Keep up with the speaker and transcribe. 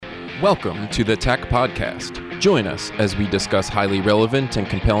Welcome to the TAC Podcast. Join us as we discuss highly relevant and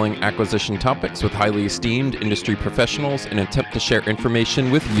compelling acquisition topics with highly esteemed industry professionals and attempt to share information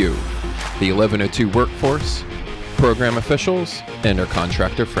with you, the 1102 workforce, program officials, and our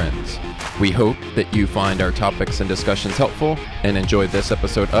contractor friends. We hope that you find our topics and discussions helpful and enjoy this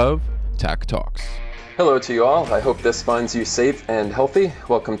episode of TAC Talks. Hello to you all. I hope this finds you safe and healthy.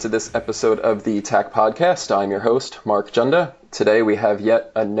 Welcome to this episode of the TAC Podcast. I'm your host, Mark Junda. Today we have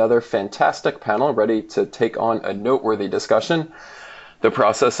yet another fantastic panel ready to take on a noteworthy discussion. The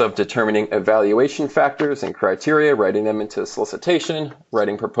process of determining evaluation factors and criteria, writing them into solicitation,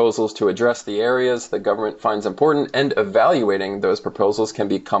 writing proposals to address the areas the government finds important, and evaluating those proposals can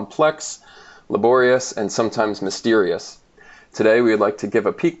be complex, laborious, and sometimes mysterious. Today, we would like to give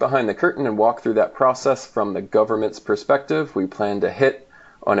a peek behind the curtain and walk through that process from the government's perspective. We plan to hit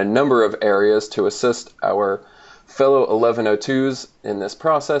on a number of areas to assist our fellow 1102s in this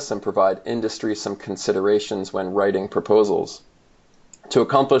process and provide industry some considerations when writing proposals. To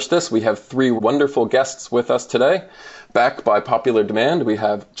accomplish this, we have three wonderful guests with us today. Back by popular demand, we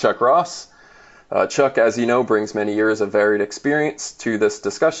have Chuck Ross. Chuck, as you know, brings many years of varied experience to this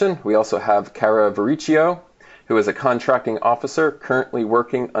discussion. We also have Cara Vericchio, who is a contracting officer currently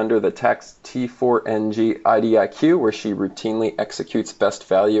working under the TAC's T4NG IDIQ, where she routinely executes best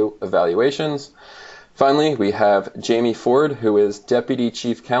value evaluations. Finally, we have Jamie Ford, who is Deputy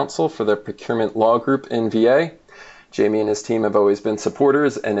Chief Counsel for the Procurement Law Group in VA. Jamie and his team have always been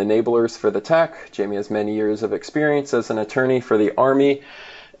supporters and enablers for the TAC. Jamie has many years of experience as an attorney for the Army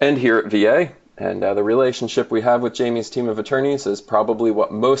and here at VA. And the relationship we have with Jamie's team of attorneys is probably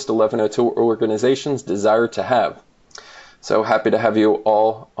what most 1102 organizations desire to have. So happy to have you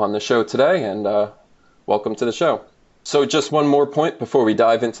all on the show today, and welcome to the show. So just one more point before we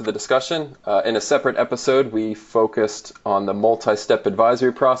dive into the discussion. In a separate episode, we focused on the multi-step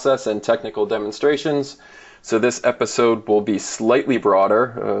advisory process and technical demonstrations. So this episode will be slightly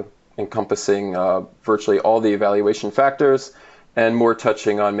broader, encompassing virtually all the evaluation factors, and more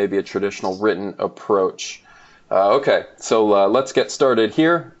touching on maybe a traditional written approach. Okay, so let's get started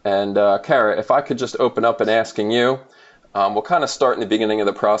here. And Cara, if I could just open up and asking you, we'll kind of start in the beginning of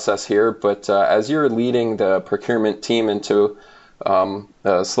the process here, but as you're leading the procurement team into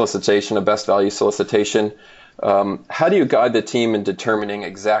a solicitation, a best value solicitation, how do you guide the team in determining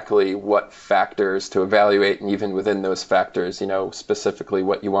exactly what factors to evaluate, and even within those factors, specifically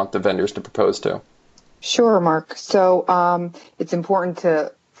what you want the vendors to propose to? Sure, Mark. So it's important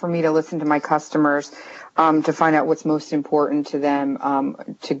for me to listen to my customers to find out what's most important to them,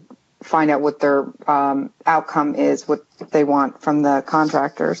 to find out what their outcome is, what they want from the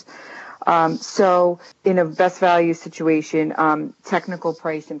contractors. So in a best value situation, technical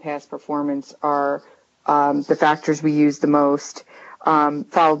price and past performance are the factors we use the most,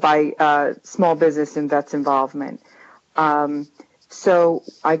 followed by small business and vets involvement. So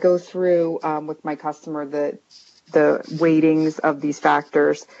I go through with my customer the weightings of these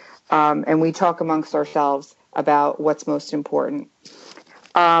factors, and we talk amongst ourselves about what's most important.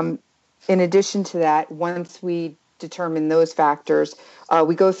 In addition to that, once we determine those factors,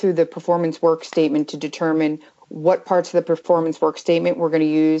 we go through the performance work statement to determine what parts of the performance work statement we're going to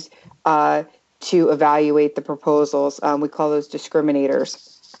use to evaluate the proposals. We call those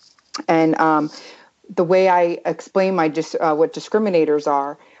discriminators. And the way I explain what discriminators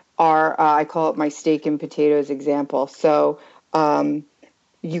are I call it my steak and potatoes example. So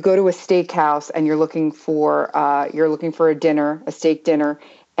you go to a steakhouse and you're looking for a dinner, a steak dinner,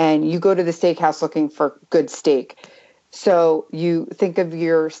 and you go to the steakhouse looking for good steak. So you think of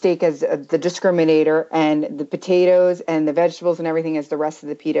your steak as the discriminator, and the potatoes and the vegetables and everything as the rest of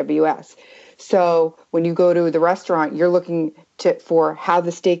the PWS. So when you go to the restaurant, you're looking for how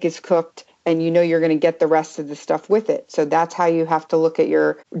the steak is cooked, and you're going to get the rest of the stuff with it. So that's how you have to look at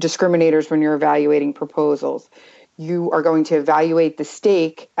your discriminators when you're evaluating proposals. You are going to evaluate the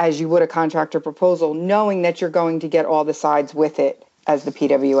steak as you would a contractor proposal, knowing that you're going to get all the sides with it as the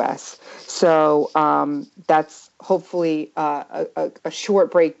PWS. So that's hopefully a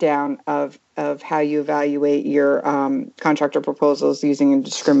short breakdown of how you evaluate your contractor proposals using a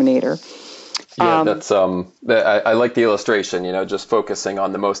discriminator. Yeah, that's I like the illustration, just focusing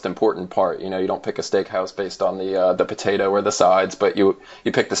on the most important part. You don't pick a steakhouse based on the potato or the sides, but you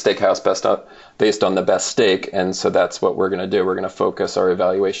pick the steakhouse based on the best steak. And so that's what we're going to do. We're going to focus our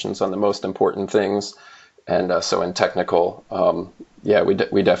evaluations on the most important things. And so in technical,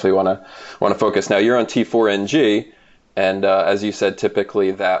 we definitely want to focus. Now you're on T4NG, and as you said,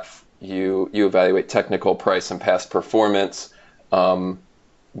 typically that you evaluate technical price and past performance.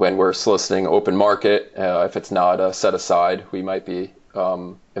 When we're soliciting open market, if it's not set aside, we might be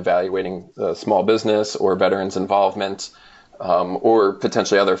evaluating small business or veterans involvement, or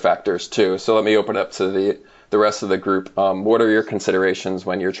potentially other factors too. So let me open up to the rest of the group. What are your considerations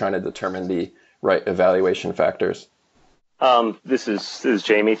when you're trying to determine the right evaluation factors? This is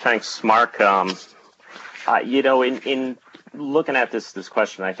Jamie. Thanks, Mark. In looking at this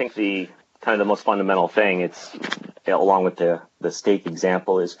question, I think the most fundamental thing, it's along with the steak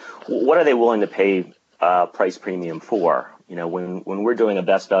example, is what are they willing to pay price premium for? When we're doing a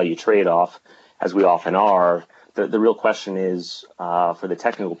best value trade-off, as we often are, the real question is for the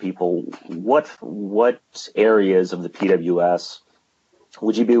technical people, what areas of the PWS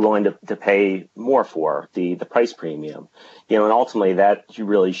would you be willing to pay more for, the price premium? And ultimately that you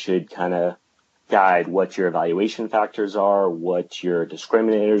really should kind of guide what your evaluation factors are, what your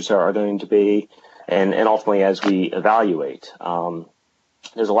discriminators are going to be, and ultimately as we evaluate.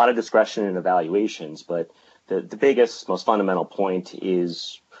 There's a lot of discretion in evaluations, but the biggest, most fundamental point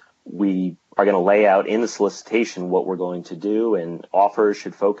is we are going to lay out in the solicitation what we're going to do, and offers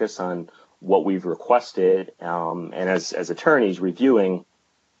should focus on what we've requested. And as attorneys reviewing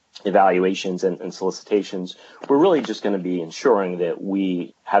evaluations and solicitations, we're really just going to be ensuring that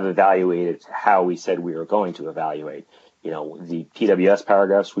we have evaluated how we said we were going to evaluate. The PWS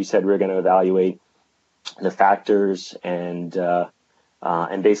paragraphs, we said we were going to evaluate the factors and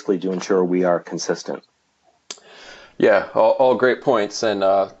basically to ensure we are consistent. Yeah, all great points. And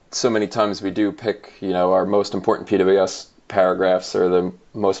so many times we do pick, our most important PWS paragraphs or the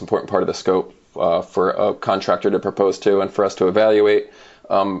most important part of the scope for a contractor to propose to and for us to evaluate.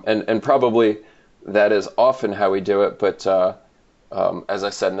 And probably that is often how we do it. But as I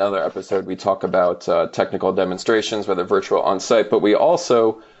said in another episode, we talk about technical demonstrations, whether virtual or on-site. But we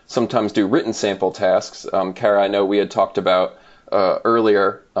also sometimes do written sample tasks. Kara, I know we had talked about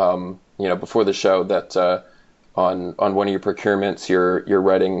earlier, before the show that on one of your procurements, you're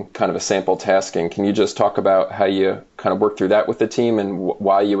writing kind of a sample tasking. Can you just talk about how you kind of work through that with the team and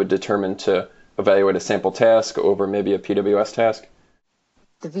why you would determine to evaluate a sample task over maybe a PWS task?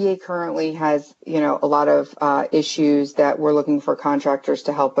 The VA currently has, a lot of issues that we're looking for contractors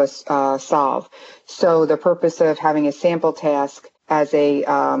to help us solve. So the purpose of having a sample task as a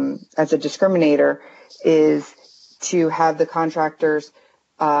discriminator is to have the contractors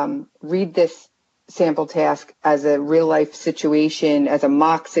read this sample task as a real life situation, as a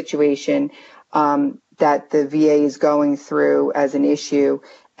mock situation that the VA is going through as an issue,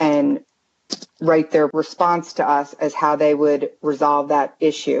 and write their response to us as how they would resolve that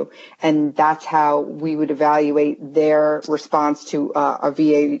issue. And that's how we would evaluate their response to a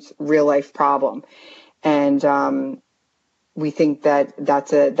VA's real life problem. And we think that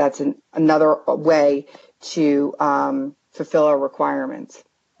that's another way to fulfill our requirements.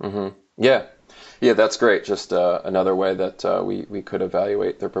 Mm-hmm. Yeah, that's great. Just another way that we could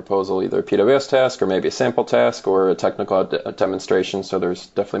evaluate their proposal, either a PWS task or maybe a sample task or a technical demonstration. So there's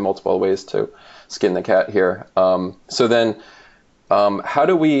definitely multiple ways to skin the cat here. So then how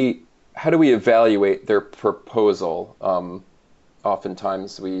do we evaluate their proposal?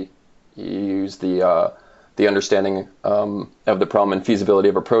 Oftentimes we use the understanding of the problem and feasibility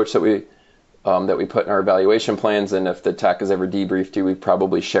of approach that we put in our evaluation plans. And if the TAC has ever debriefed you, we've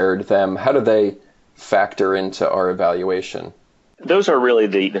probably shared them. How do they factor into our evaluation? Those are really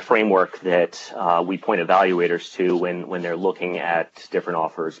the framework that we point evaluators to when they're looking at different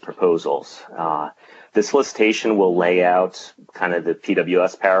offers proposals. The solicitation will lay out kind of the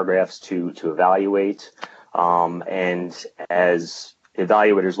PWS paragraphs to evaluate. And as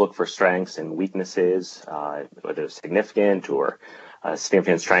evaluators look for strengths and weaknesses, whether significant or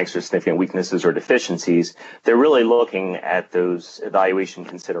significant strengths or significant weaknesses or deficiencies, they're really looking at those evaluation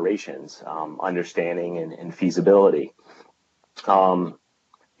considerations, understanding and feasibility.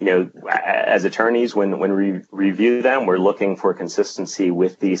 As attorneys, when we review them, we're looking for consistency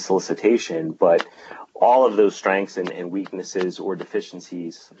with the solicitation, but all of those strengths and weaknesses or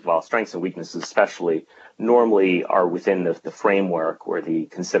deficiencies, well, strengths and weaknesses especially, normally are within the framework or the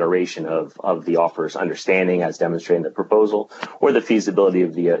consideration of the offer's understanding as demonstrated in the proposal, or the feasibility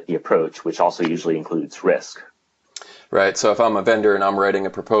of the approach, which also usually includes risk. Right. So if I'm a vendor and I'm writing a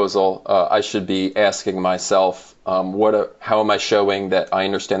proposal, I should be asking myself, how am I showing that I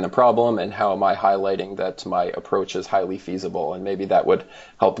understand the problem, and how am I highlighting that my approach is highly feasible? And maybe that would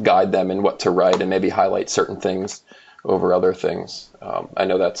help guide them in what to write and maybe highlight certain things over other things. I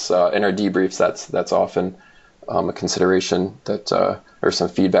know that's in our debriefs, that's often a consideration that or some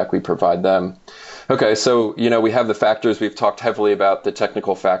feedback we provide them. Okay, so we have the factors. We've talked heavily about the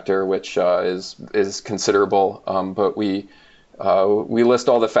technical factor, which is considerable, but we We list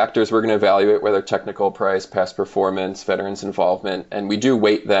all the factors we're going to evaluate, whether technical, price, past performance, veterans involvement, and we do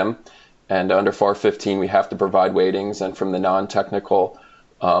weight them. And under FAR 15, we have to provide weightings, and from the non-technical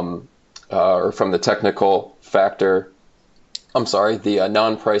or from the technical factor, the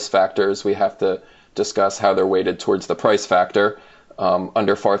non-price factors, we have to discuss how they're weighted towards the price factor.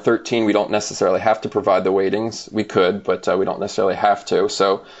 Under FAR 13, we don't necessarily have to provide the weightings. We could, but we don't necessarily have to.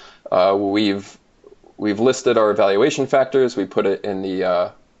 So we've listed our evaluation factors. We put it in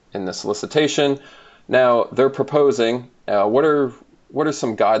the solicitation. Now they're proposing. What are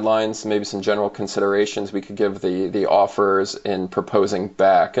some guidelines, maybe some general considerations we could give the offerers in proposing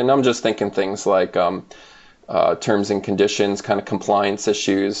back? And I'm just thinking things like terms and conditions, kind of compliance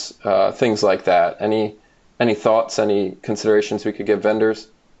issues, things like that. Any thoughts, any considerations we could give vendors?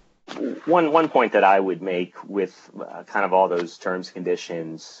 One point that I would make with kind of all those terms and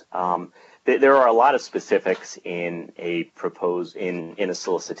conditions, there are a lot of specifics in a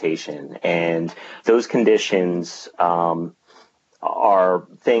solicitation, and those conditions are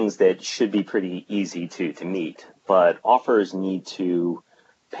things that should be pretty easy to meet, but offers need to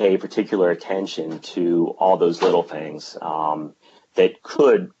pay particular attention to all those little things that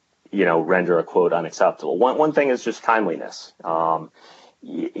could, render a quote unacceptable. One thing is just timeliness. And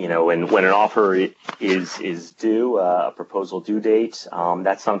when an offer is due, a proposal due date,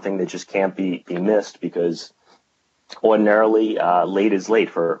 that's something that just can't be missed, because ordinarily late is late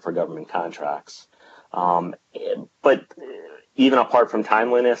for government contracts. But even apart from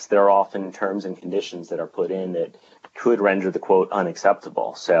timeliness, there are often terms and conditions that are put in that could render the quote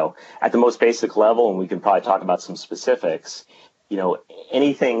unacceptable. So at the most basic level, and we can probably talk about some specifics,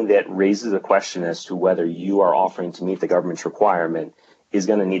 anything that raises a question as to whether you are offering to meet the government's requirement is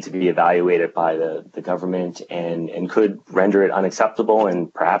going to need to be evaluated by the government and could render it unacceptable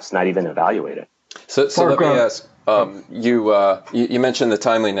and perhaps not even evaluate it. So let me ask, you mentioned the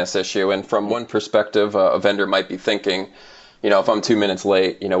timeliness issue, and from one perspective, a vendor might be thinking, if I'm 2 minutes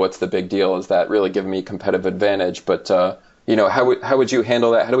late, what's the big deal? Is that really giving me competitive advantage? But, how would you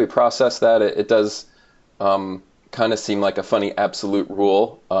handle that? How do we process that? It does kind of seem like a funny absolute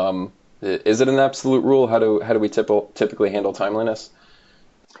rule. Is it an absolute rule? How do we typically handle timeliness?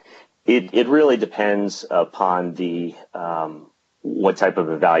 It really depends upon the what type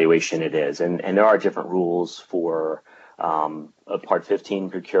of evaluation it is, and there are different rules for Part 15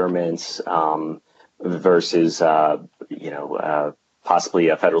 procurements versus possibly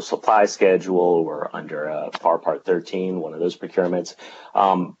a federal supply schedule or under FAR Part 13, one of those procurements.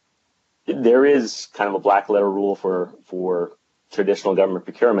 There is kind of a black letter rule for traditional government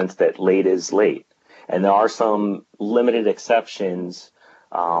procurements that late is late, and there are some limited exceptions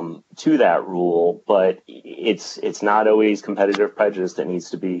to that rule, but it's not always competitive prejudice that needs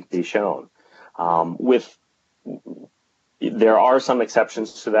to be shown. There are some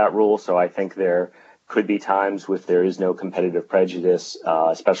exceptions to that rule, so I think there could be times if there is no competitive prejudice,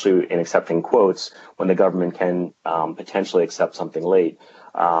 especially in accepting quotes, when the government can potentially accept something late.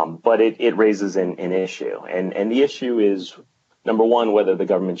 But it raises an issue, and the issue is, number one, whether the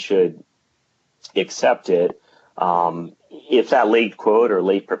government should accept it. If that late quote or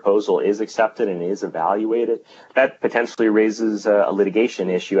late proposal is accepted and is evaluated, that potentially raises a litigation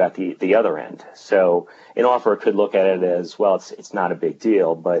issue at the other end. So an offeror could look at it as, well, it's not a big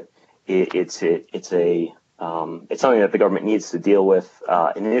deal, but it's something that the government needs to deal with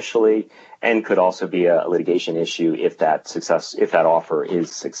initially, and could also be a litigation issue if that offer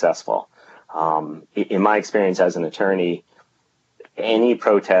is successful. In my experience as an attorney, any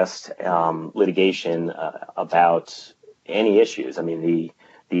protest litigation about any issues, I mean,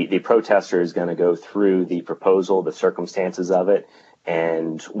 the protester is going to go through the proposal, the circumstances of it,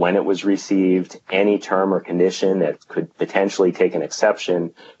 and when it was received, any term or condition that could potentially take an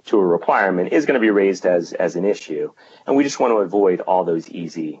exception to a requirement is going to be raised as an issue. And we just want to avoid all those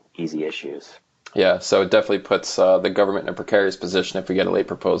easy issues. Yeah, so it definitely puts the government in a precarious position if we get a late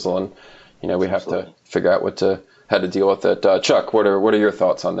proposal, and we have to figure out how to deal with it. Chuck, what are your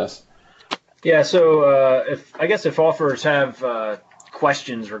thoughts on this? Yeah, so if offerers have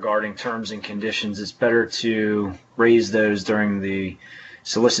questions regarding terms and conditions, it's better to raise those during the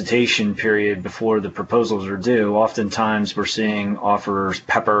solicitation period before the proposals are due. Oftentimes we're seeing offerers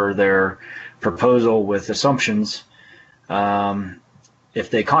pepper their proposal with assumptions. If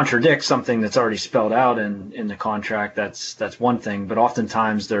they contradict something that's already spelled out in the contract, that's one thing. But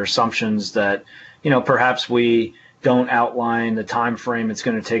oftentimes there are assumptions that, perhaps we don't outline the time frame it's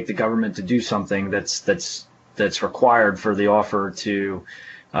going to take the government to do something that's required for the offer to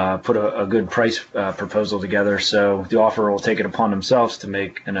put a good price proposal together. So the offerer will take it upon themselves to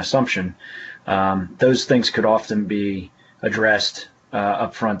make an assumption. Those things could often be addressed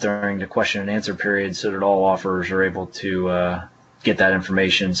up front during the question and answer period, so that all offers are able to get that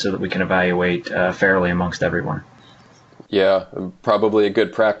information so that we can evaluate fairly amongst everyone. Yeah, probably a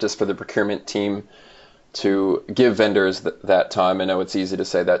good practice for the procurement team to give vendors that time. I know it's easy to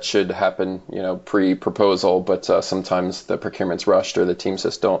say that should happen, pre-proposal, but sometimes the procurement's rushed or the teams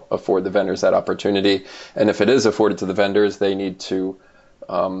just don't afford the vendors that opportunity. And if it is afforded to the vendors, they need to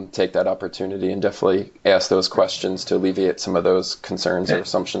take that opportunity and definitely ask those questions to alleviate some of those concerns or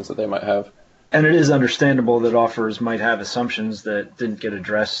assumptions that they might have. And it is understandable that offers might have assumptions that didn't get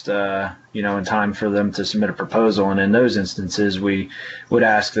addressed, in time for them to submit a proposal. And in those instances, we would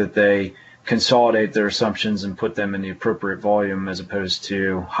ask that they consolidate their assumptions and put them in the appropriate volume, as opposed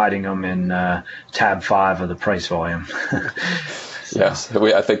to hiding them in tab 5 of the price volume. Yes,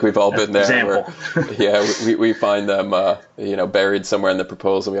 I think we've all been there. Where, we find them, buried somewhere in the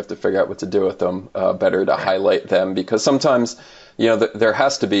proposal. We have to figure out what to do with them. Better to highlight them, because sometimes, there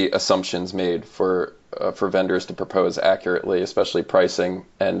has to be assumptions made for vendors to propose accurately, especially pricing,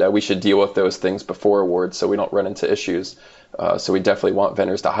 and we should deal with those things before awards so we don't run into issues. So we definitely want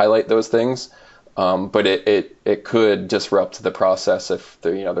vendors to highlight those things, but it could disrupt the process if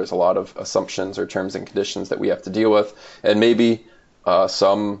there's a lot of assumptions or terms and conditions that we have to deal with, and maybe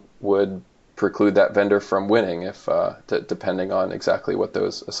some would preclude that vendor from winning if depending on exactly what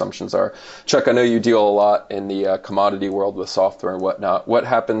those assumptions are. Chuck, I know you deal a lot in the commodity world with software and whatnot. What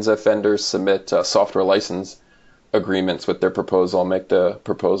happens if vendors submit software license agreements with their proposal, make the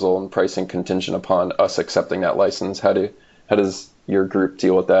proposal and pricing contingent upon us accepting that license? How does your group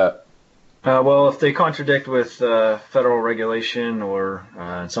deal with that? Well, if they contradict with federal regulation or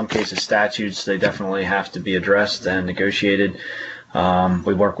in some cases statutes, they definitely have to be addressed and negotiated.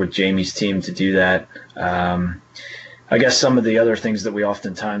 We work with Jamie's team to do that. I guess some of the other things that we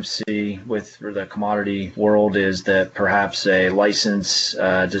oftentimes see with the commodity world is that perhaps a license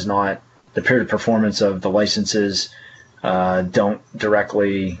does not, the period of performance of the licenses don't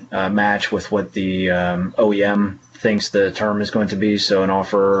directly match with what the OEM thinks the term is going to be. So an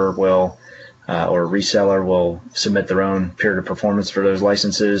offerer will or a reseller will submit their own period of performance for those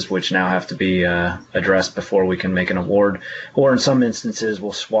licenses, which now have to be addressed before we can make an award. Or in some instances,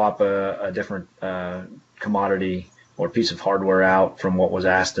 we'll swap a different commodity or piece of hardware out from what was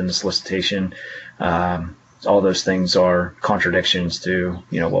asked in the solicitation. All those things are contradictions to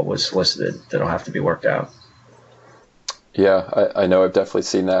what was solicited that'll have to be worked out. Yeah, I know I've definitely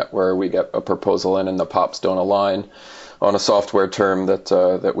seen that where we get a proposal in and the POPs don't align on a software term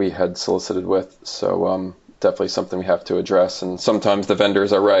that we had solicited with. So definitely something we have to address. And sometimes the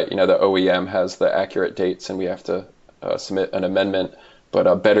vendors are right. The OEM has the accurate dates and we have to submit an amendment.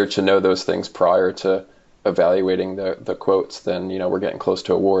 But better to know those things prior to evaluating the quotes than, we're getting close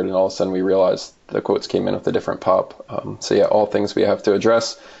to award and all of a sudden we realize the quotes came in with a different POP. So yeah, all things we have to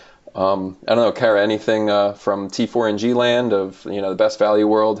address. I don't know, Kara, anything from T4NG land of, the best value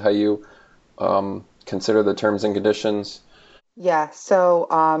world, how you consider the terms and conditions? Yeah,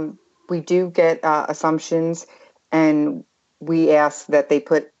 so we do get assumptions, and we ask that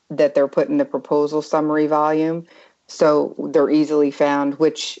they're put in the proposal summary volume, so they're easily found,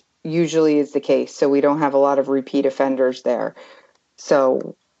 which usually is the case. So we don't have a lot of repeat offenders there.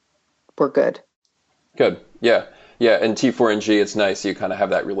 So we're good. Good. Yeah. Yeah, and T4NG, it's nice. You kind of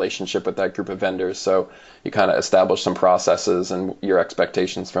have that relationship with that group of vendors. So you kind of establish some processes and your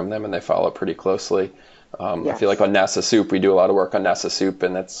expectations from them, and they follow pretty closely. Yes. I feel like on NASA Soup, we do a lot of work on NASA Soup,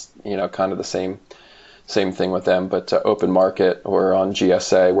 and that's, kind of the same thing with them. But Open Market or on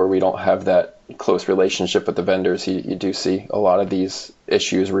GSA, where we don't have that close relationship with the vendors, you do see a lot of these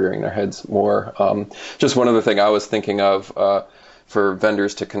issues rearing their heads more. Just one other thing I was thinking of, for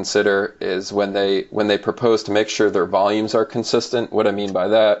vendors to consider is when they propose to make sure their volumes are consistent. What I mean by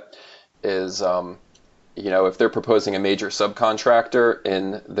that is, if they're proposing a major subcontractor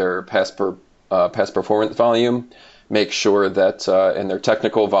in their past performance volume, make sure that in their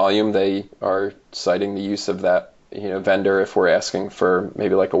technical volume they are citing the use of that vendor if we're asking for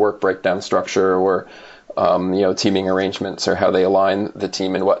maybe like a work breakdown structure or teaming arrangements or how they align the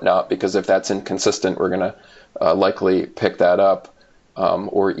team and whatnot. Because if that's inconsistent, we're going to likely pick that up.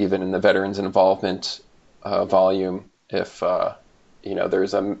 Or even in the veterans involvement volume, if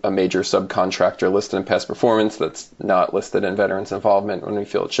there's a major subcontractor listed in past performance that's not listed in veterans involvement when we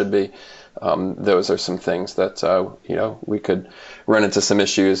feel it should be. Those are some things that we could run into some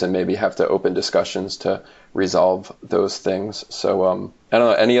issues and maybe have to open discussions to resolve those things. So I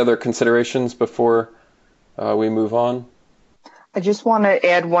don't know, any other considerations before we move on? I just want to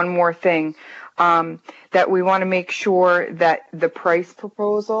add one more thing. That we want to make sure that the price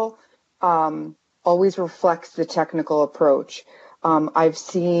proposal always reflects the technical approach. I've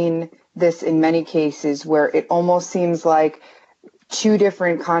seen this in many cases where it almost seems like two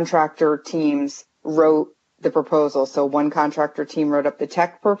different contractor teams wrote the proposal. So one contractor team wrote up the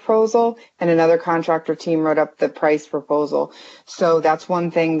tech proposal and another contractor team wrote up the price proposal. So that's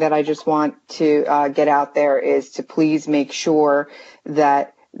one thing that I just want to get out there, is to please make sure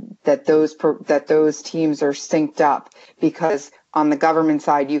that those teams are synced up, because on the government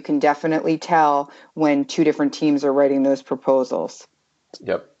side, you can definitely tell when two different teams are writing those proposals.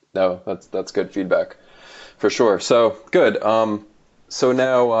 Yep. No, that's good feedback for sure. So good. So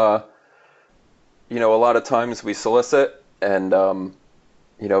now, a lot of times we solicit, and,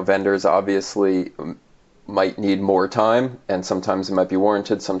 vendors obviously might need more time, and sometimes it might be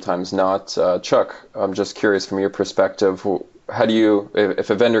warranted, sometimes not. Chuck, I'm just curious from your perspective, how do you, if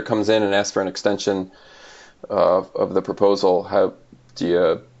a vendor comes in and asks for an extension of the proposal, how do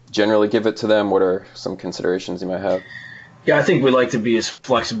you generally give it to them? What are some considerations you might have? Yeah, I think we like to be as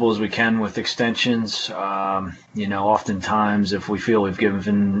flexible as we can with extensions. Oftentimes if we feel we've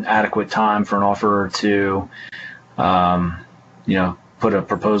given adequate time for an offeror to, put a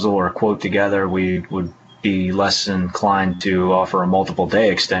proposal or a quote together, we would be less inclined to offer a multiple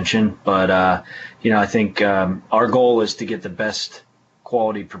day extension. But, I think our goal is to get the best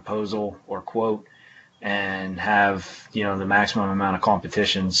quality proposal or quote and have, the maximum amount of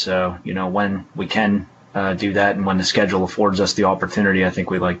competition. So, when we can do that, and when the schedule affords us the opportunity, I think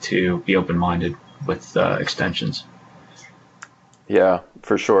we like to be open-minded with extensions. Yeah,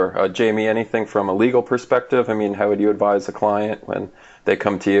 for sure. Jamie, anything from a legal perspective? I mean, how would you advise a client when they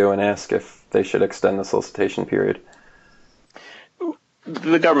come to you and ask if they should extend the solicitation period?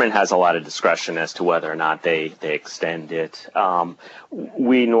 The government has a lot of discretion as to whether or not they extend it.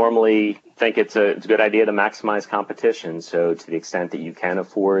 We normally think it's a good idea to maximize competition. So to the extent that you can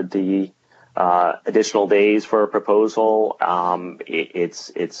afford the additional days for a proposal,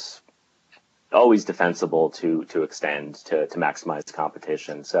 it's always defensible to extend to maximize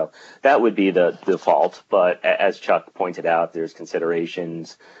competition. So that would be the default. But as Chuck pointed out, there's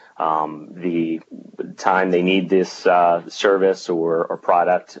considerations. The time they need this service or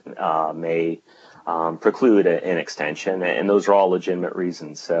product may preclude an extension, and those are all legitimate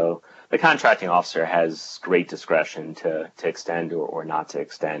reasons. So the contracting officer has great discretion to extend or not to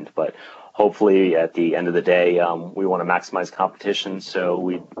extend. But hopefully, at the end of the day, we want to maximize competition, so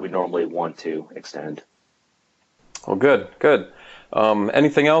we normally want to extend. Well, good.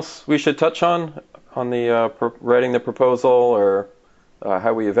 Anything else we should touch on the writing the proposal, or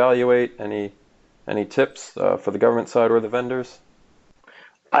how we evaluate? Any tips for the government side or the vendors?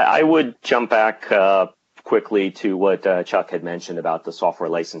 I would jump back quickly to what Chuck had mentioned about the software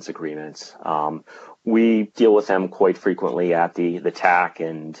license agreements. We deal with them quite frequently at the TAC,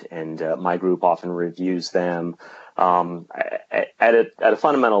 and my group often reviews them. At a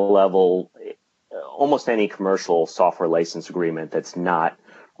fundamental level, almost any commercial software license agreement that's not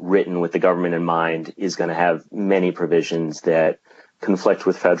written with the government in mind is going to have many provisions that conflict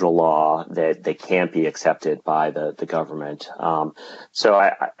with federal law, that they can't be accepted by the government. So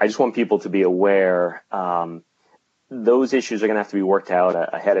I just want people to be aware those issues are going to have to be worked out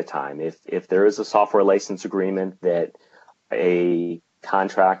ahead of time. If there is a software license agreement that a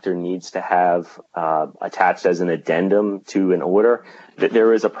contractor needs to have attached as an addendum to an order, that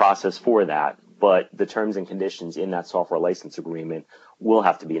there is a process for that. But the terms and conditions in that software license agreement will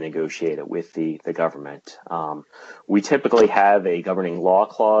have to be negotiated with the government. We typically have a governing law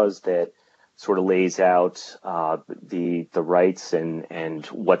clause that sort of lays out the rights and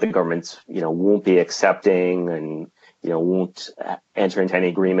what the government's won't be accepting, and won't enter into any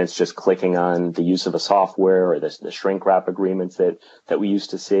agreements just clicking on the use of a software, or the shrink wrap agreements that we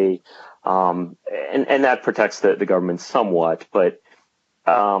used to see, and that protects the government somewhat. But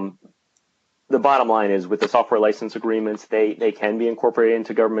the bottom line is, with the software license agreements, they can be incorporated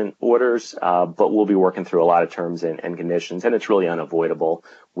into government orders, but we'll be working through a lot of terms and conditions, and it's really unavoidable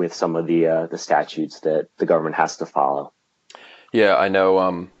with some of the statutes that the government has to follow. Yeah, I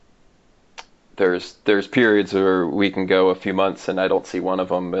know. There's periods where we can go a few months and I don't see one of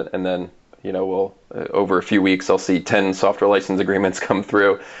them, and then we'll over a few weeks I'll see 10 software license agreements come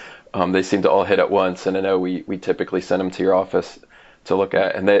through. They seem to all hit at once, and I know we typically send them to your office to look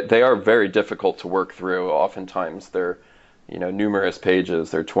at, and they are very difficult to work through. Oftentimes they're numerous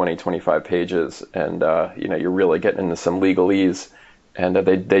pages, they're 20-25 pages, and you're really getting into some legalese, and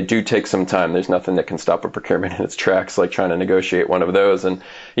they do take some time. There's nothing that can stop a procurement in its tracks like trying to negotiate one of those, and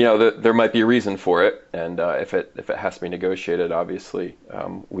there might be a reason for it, and if it has to be negotiated, obviously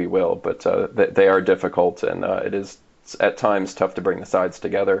we will, but they are difficult, and it is at times tough to bring the sides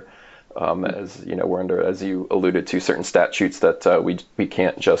together. As you know, we're under, as you alluded to, certain statutes that we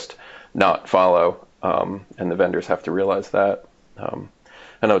can't just not follow, and the vendors have to realize that.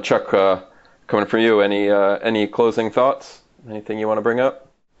 I know, Chuck, coming from you, any closing thoughts? Anything you want to bring up?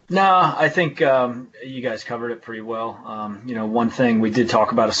 No, I think you guys covered it pretty well. One thing we did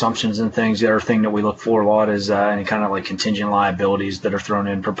talk about assumptions and things. The other thing that we look for a lot is any kind of like contingent liabilities that are thrown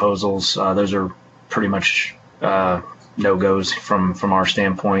in proposals. Those are pretty much no-goes from our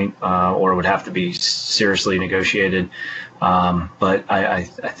standpoint, or would have to be seriously negotiated. But I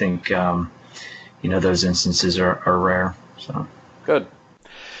think those instances are rare. So good.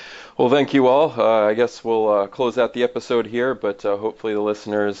 Well, thank you all. I guess we'll close out the episode here, but hopefully the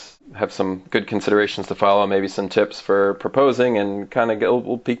listeners have some good considerations to follow, maybe some tips for proposing, and kind of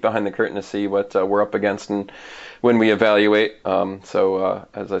we'll peek behind the curtain to see what we're up against and when we evaluate. So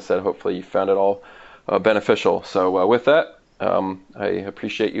as I said, hopefully you found it all beneficial. So with that, I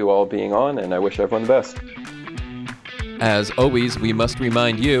appreciate you all being on, and I wish everyone the best. As always, we must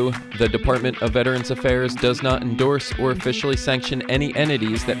remind you, the Department of Veterans Affairs does not endorse or officially sanction any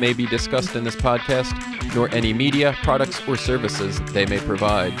entities that may be discussed in this podcast, nor any media, products, or services they may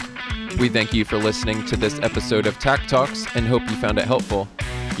provide. We thank you for listening to this episode of TAC Talks and hope you found it helpful.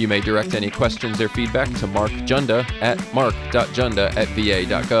 You may direct any questions or feedback to Mark Junda at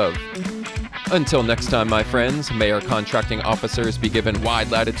mark.junda@va.gov. Until next time, my friends, may our contracting officers be given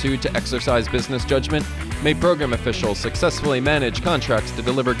wide latitude to exercise business judgment, may program officials successfully manage contracts to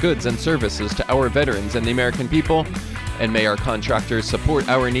deliver goods and services to our veterans and the American people, and may our contractors support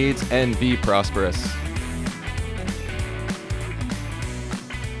our needs and be prosperous.